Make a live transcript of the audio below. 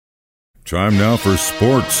Time now for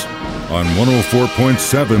sports on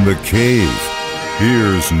 104.7 The Cave.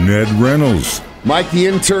 Here's Ned Reynolds. Mike, the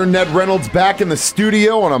intern, Ned Reynolds, back in the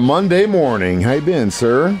studio on a Monday morning. How you been,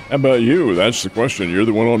 sir? How about you? That's the question. You're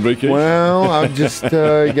the one on vacation? Well, I've just had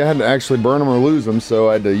to actually burn them or lose them, so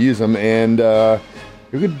I had to use them, and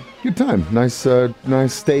good time. Nice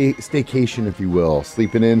staycation, if you will.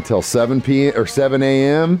 Sleeping in till 7 p.m. or 7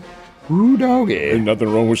 a.m. Ooh, doggy. Ain't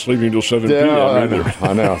nothing wrong with sleeping till 7 p.m. either.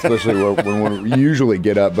 I know, especially when we usually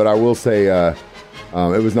get up. But I will say it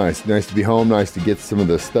was nice. Nice to be home. Nice to get some of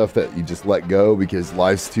the stuff that you just let go because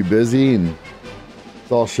life's too busy. And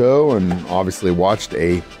it's all show. And obviously watched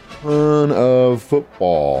a ton of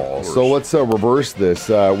football. So let's reverse this.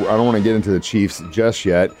 I don't want to get into the Chiefs just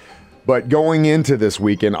yet. But going into this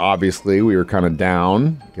weekend, obviously, we were kind of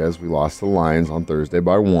down because we lost to the Lions on Thursday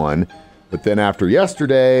by 1. But then after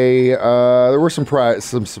yesterday, there were some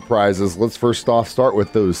surprises. Let's first off start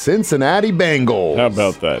with those Cincinnati Bengals. How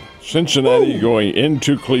about that? Cincinnati going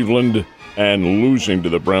into Cleveland and losing to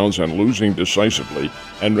the Browns and losing decisively.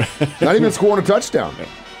 And not even scoring a touchdown.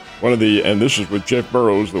 And this is with Jeff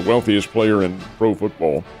Burrows, the wealthiest player in pro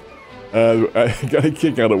football. I got a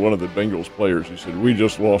kick out of one of the Bengals players. He said, "We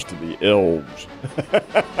just lost to the Elves."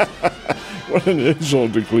 What an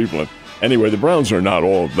insult to Cleveland. Anyway, the Browns are not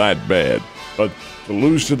all that bad, but to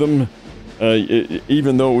lose to them,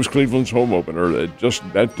 even though it was Cleveland's home opener,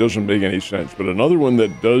 that doesn't make any sense. But another one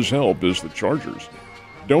that does help is the Chargers.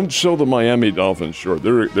 Don't sell the Miami Dolphins short.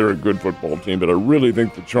 They're a good football team, but I really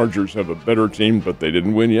think the Chargers have a better team, but they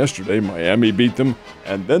didn't win yesterday. Miami beat them.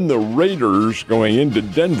 And then the Raiders going into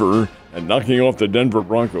Denver and knocking off the Denver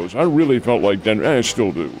Broncos. I really felt like Denver, I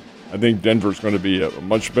still do. I think Denver's going to be a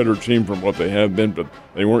much better team from what they have been, but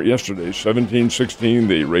they weren't yesterday. 17-16,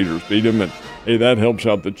 the Raiders beat them, and, hey, that helps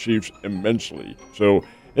out the Chiefs immensely. So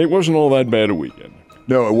it wasn't all that bad a weekend.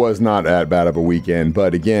 No, it was not that bad of a weekend.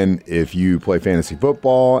 But, again, if you play fantasy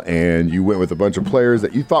football and you went with a bunch of players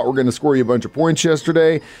that you thought were going to score you a bunch of points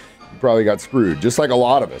yesterday, you probably got screwed, just like a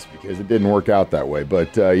lot of us, because it didn't work out that way.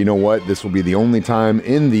 But you know what? This will be the only time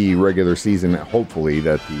in the regular season, hopefully,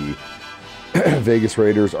 that the Vegas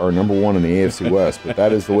Raiders are number one in the AFC West, but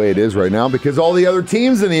that is the way it is right now because all the other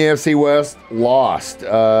teams in the AFC West lost.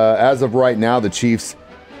 As of right now, the Chiefs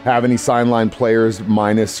have any sideline players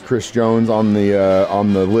minus Chris Jones on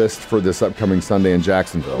the list for this upcoming Sunday in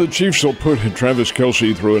Jacksonville. The Chiefs will put Travis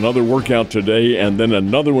Kelce through another workout today and then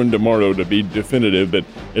another one tomorrow to be definitive, but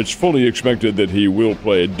it's fully expected that he will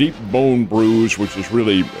play. A deep bone bruise, which is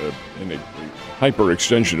really a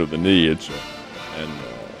hyperextension of the knee. It's an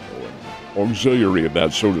auxiliary of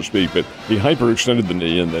that, so to speak, but he hyperextended the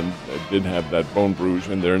knee and then did have that bone bruise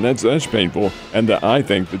in there, and that's painful, and I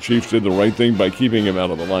think the Chiefs did the right thing by keeping him out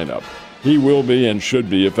of the lineup. He will be and should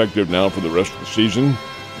be effective now for the rest of the season,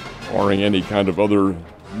 barring any kind of other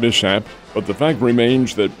mishap, but the fact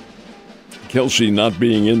remains that Kelce not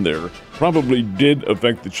being in there probably did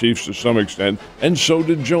affect the Chiefs to some extent, and so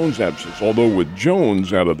did Jones' absence, although with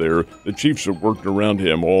Jones out of there, the Chiefs have worked around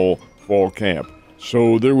him all fall camp.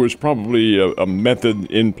 So there was probably a method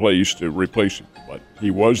in place to replace him. But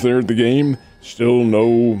he was there at the game. Still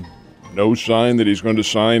no sign that he's going to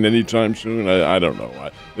sign anytime soon. I don't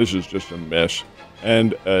know. This is just a mess.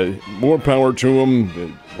 And more power to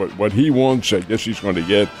him. What he wants, I guess he's going to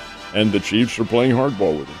get. And the Chiefs are playing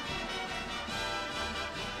hardball with him.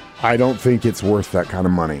 I don't think it's worth that kind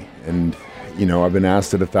of money. And you know, I've been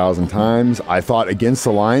asked it 1,000 times. I thought against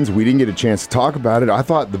the Lions, we didn't get a chance to talk about it. I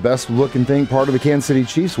thought the best-looking part of the Kansas City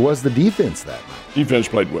Chiefs was the defense that night. Defense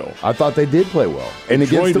played well. I thought they did play well. And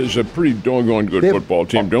Detroit is a pretty doggone good football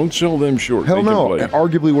team. Don't sell them short. Hell no.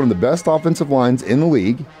 Arguably one of the best offensive lines in the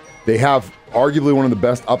league. They have arguably one of the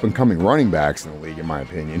best up-and-coming running backs in the league, in my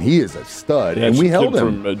opinion. He is a stud, and we held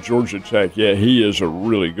him. From Georgia Tech, yeah, he is a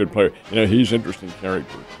really good player. You know, he's an interesting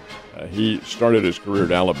character. He started his career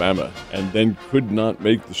at Alabama and then could not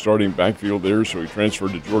make the starting backfield there, so he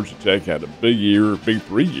transferred to Georgia Tech, had a big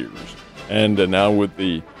 3 years, and now with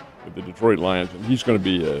the Detroit Lions, and he's going to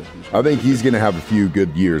be I think he's going to have a few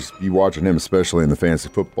good years. You watching him, especially in the fantasy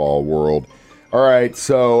football world. All right,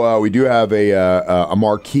 so we do have a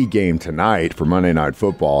marquee game tonight for Monday Night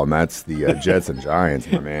Football, and that's the Jets and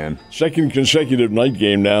Giants, my man. Second consecutive night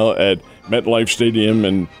game now at MetLife Stadium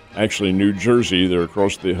in actually New Jersey. They're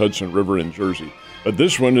across the Hudson River in Jersey. But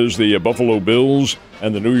this one is the Buffalo Bills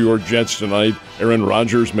and the New York Jets tonight. Aaron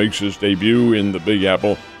Rodgers makes his debut in the Big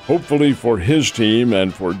Apple, hopefully for his team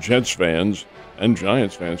and for Jets fans, and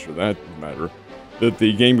Giants fans for that matter, that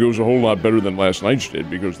the game goes a whole lot better than last night's did,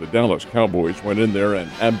 because the Dallas Cowboys went in there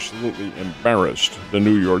and absolutely embarrassed the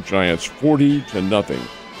New York Giants 40-0.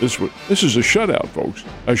 This is a shutout, folks.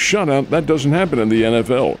 A shutout, that doesn't happen in the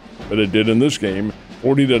NFL. But it did in this game.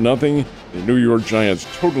 40-0. The New York Giants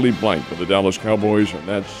totally blanked with the Dallas Cowboys, and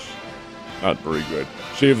that's not very good.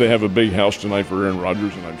 See if they have a big house tonight for Aaron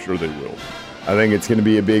Rodgers, and I'm sure they will. I think it's going to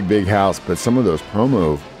be a big, big house, but some of those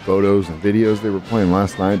promo photos and videos they were playing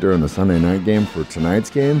last night during the Sunday night game for tonight's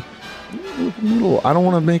game, looking a little, I don't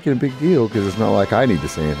want to make it a big deal because it's not like I need to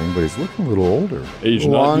say anything, but he's looking a little older. He's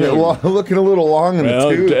looking a little long in the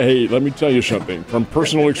tooth. Hey, let me tell you something. From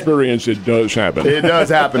personal experience, it does happen. It does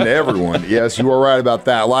happen to everyone. Yes, you are right about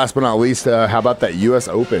that. Last but not least, how about that U.S.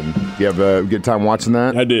 Open? Do you have a good time watching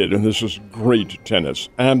that? I did, and this is great tennis.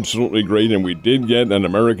 Absolutely great, and we did get an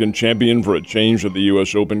American champion for a change at the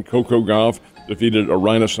U.S. Open. Coco Gauff defeated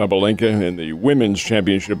Aryna Sabalenka in the women's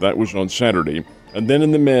championship. That was on Saturday. And then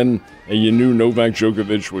in the men, you knew Novak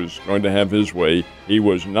Djokovic was going to have his way. He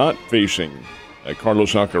was not facing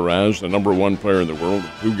Carlos Alcaraz, the number one player in the world,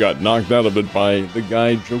 who got knocked out of it by the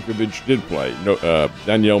guy Djokovic did play,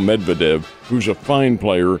 Daniil Medvedev, who's a fine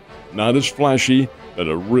player, not as flashy, but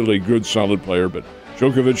a really good, solid player. But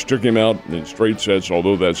Djokovic took him out in straight sets,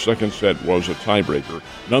 although that second set was a tiebreaker.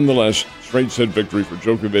 Nonetheless, straight set victory for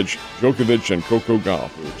Djokovic. Djokovic and Coco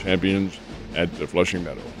Gauff were champions at Flushing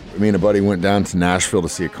Meadow. Me and a buddy went down to Nashville to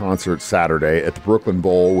see a concert Saturday at the Brooklyn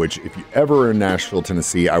Bowl, which if you ever are in Nashville,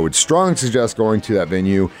 Tennessee, I would strongly suggest going to that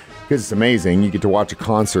venue because it's amazing. You get to watch a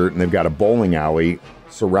concert, and they've got a bowling alley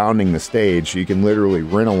surrounding the stage, so you can literally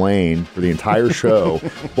rent a lane for the entire show,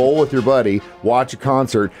 bowl with your buddy, watch a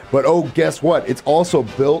concert. But, oh, guess what? It's also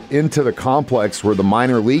built into the complex where the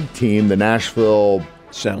minor league team, the Nashville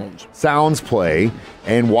Sounds play,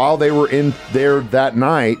 and while they were in there that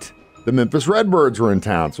night, the Memphis Redbirds were in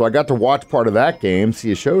town, so I got to watch part of that game,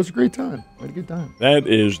 see a show. It was a great time. I had a good time.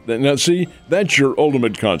 Now see, that's your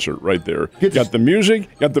ultimate concert right there. Got the music,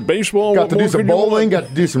 got the baseball. Got to do some bowling, got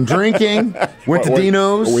to do some drinking, went to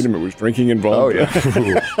Dino's. Oh, wait a minute, was drinking involved? Oh,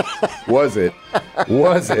 yeah. Was it?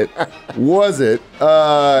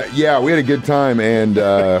 Yeah, we had a good time, and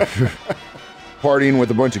partying with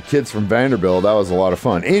a bunch of kids from Vanderbilt. That was a lot of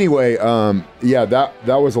fun. Anyway, yeah, that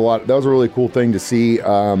was a lot. That was a really cool thing to see.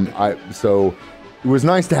 So it was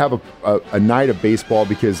nice to have a night of baseball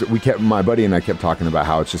because my buddy and I kept talking about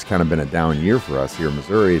how it's just kind of been a down year for us here in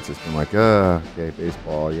Missouri. It's just been like, okay,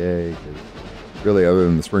 baseball, yay. Really, other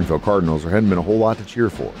than the Springfield Cardinals, there hadn't been a whole lot to cheer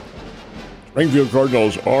for. Springfield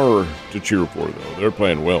Cardinals are to cheer for, though. They're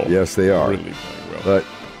playing well. Yes, they are. Really playing well. But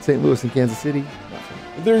St. Louis and Kansas City,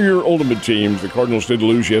 they're your ultimate teams. The Cardinals did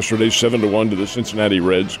lose yesterday 7-1 to the Cincinnati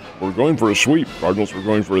Reds. We're going for a sweep. Cardinals were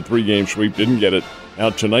going for a 3-game sweep, didn't get it. Now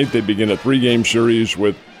tonight they begin a 3-game series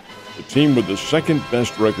with the team with the second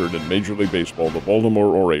best record in Major League Baseball, the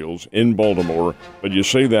Baltimore Orioles, in Baltimore. But you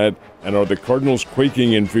say that, and are the Cardinals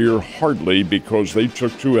quaking in fear? Hardly, because they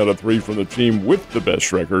took 2 out of 3 from the team with the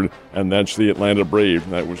best record, and that's the Atlanta Braves,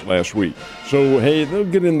 and that was last week. So, hey, they'll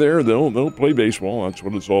get in there. They'll play baseball. That's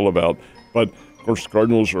what it's all about. But of course, the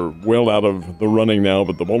Cardinals are well out of the running now,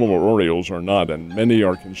 but the Baltimore Orioles are not, and many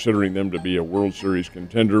are considering them to be a World Series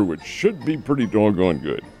contender, which should be pretty doggone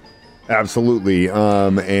good. Absolutely.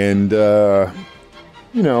 Like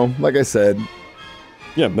I said.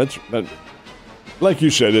 Yeah, like you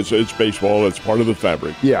said, it's baseball. It's part of the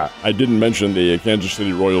fabric. Yeah. I didn't mention the Kansas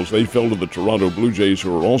City Royals. They fell to the Toronto Blue Jays,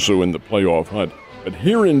 who are also in the playoff hunt. But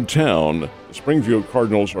here in town, the Springfield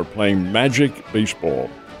Cardinals are playing Magic Baseball.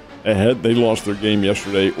 Ahead, they lost their game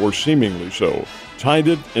yesterday, or seemingly so. Tied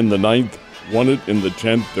it in the 9th, won it in the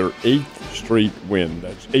 10th, their 8th straight win.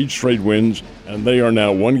 That's 8 straight wins, and they are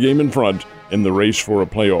now 1 game in front in the race for a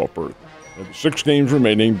playoff berth. With 6 games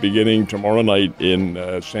remaining, beginning tomorrow night in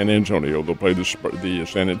San Antonio. They'll play the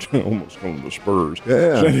San Antonio, almost call them the Spurs.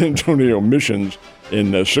 Yeah. San Antonio Missions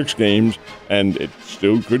in 6 games, and it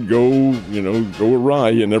still could go awry.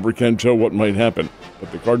 You never can tell what might happen.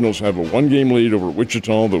 But the Cardinals have a 1-game lead over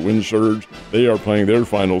Wichita, the Wind Surge. They are playing their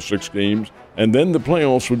final 6 games. And then the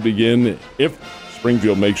playoffs would begin if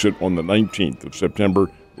Springfield makes it on the 19th of September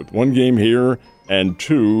with 1 game here and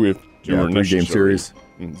 2 if 2 are necessary. 3-game series.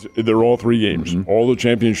 They're all 3 games. Mm-hmm. All the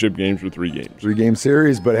championship games are 3 games. 3-game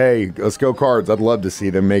series, but hey, let's go Cards. I'd love to see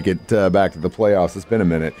them make it back to the playoffs. It's been a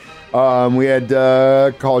minute. We had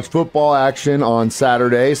college football action on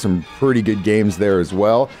Saturday. Some pretty good games there as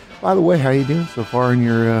well. By the way, how you doing so far in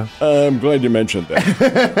your... I'm glad you mentioned that.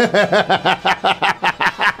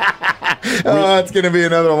 It's going to be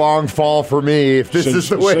another long fall for me if this is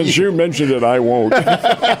the way... Since you mentioned it, I won't.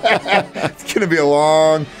 It's going to be a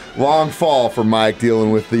long fall for Mike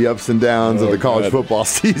dealing with the ups and downs of the college football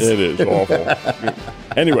season. It is awful.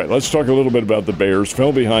 Anyway, let's talk a little bit about the Bears.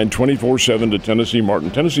 Fell behind 24-7 to Tennessee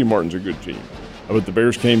Martin. Tennessee Martin's a good team. But the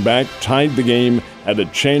Bears came back, tied the game, had a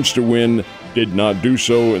chance to win, did not do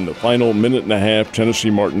so. In the final minute and a half, Tennessee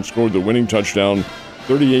Martin scored the winning touchdown,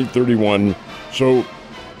 38-31. So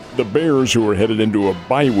the Bears, who are headed into a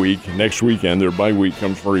bye week next weekend, their bye week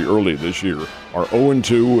comes very early this year, are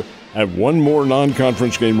 0-2, have one more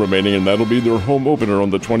non-conference game remaining, and that'll be their home opener on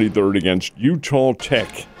the 23rd against Utah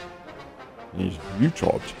Tech.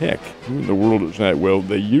 Utah Tech? Who in the world is that? Well,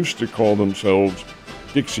 they used to call themselves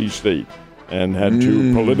Dixie State and had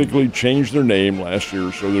to politically change their name last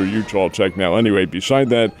year, so they're Utah Tech now. Anyway, beside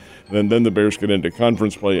that, then the Bears get into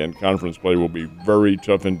conference play, and conference play will be very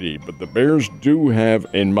tough indeed. But the Bears do have,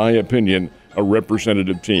 in my opinion, a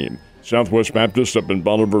representative team. Southwest Baptist up in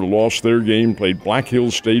Bolivar lost their game, played Black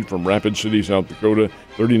Hills State from Rapid City, South Dakota,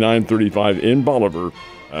 39-35 in Bolivar,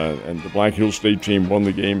 and the Black Hills State team won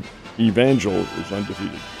the game. Evangel is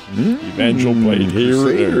undefeated. Evangel played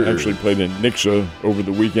here, actually played in Nixa over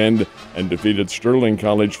the weekend, and defeated Sterling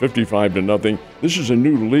College 55-0. This is a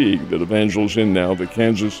new league that Evangel's in now, the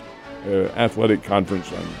Kansas Athletic Conference.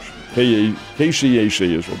 KCAC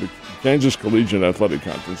is what the Kansas Collegiate Athletic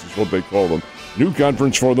Conference is what they call them. New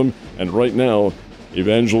conference for them, and right now,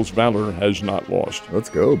 Evangel's Valor has not lost. Let's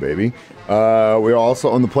go, baby. We're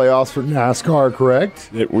also in the playoffs for NASCAR,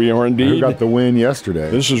 correct? We are indeed. Who got the win yesterday?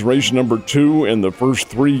 This is race number 2 in the first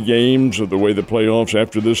 3 games of the way the playoffs.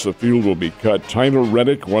 After this, the field will be cut. Tyler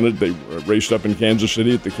Reddick won it. They raced up in Kansas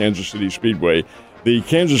City at the Kansas City Speedway. The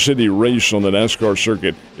Kansas City race on the NASCAR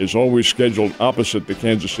circuit is always scheduled opposite the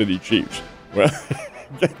Kansas City Chiefs. Well,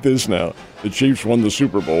 get this now. The Chiefs won the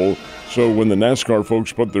Super Bowl. So when the NASCAR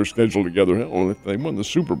folks put their schedule together, if they won the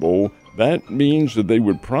Super Bowl, that means that they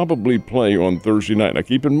would probably play on Thursday night. Now,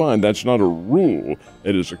 keep in mind, that's not a rule.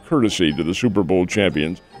 It is a courtesy to the Super Bowl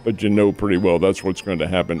champions, but you know pretty well that's what's going to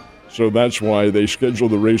happen. So that's why they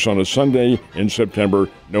scheduled the race on a Sunday in September,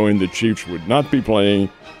 knowing the Chiefs would not be playing,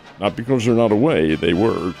 not because they're not away, they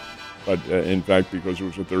were, but in fact because it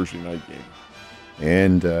was a Thursday night game.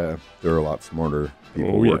 And they're a lot smarter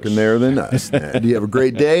people working there than us. Ned, you have a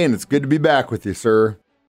great day, and it's good to be back with you, sir.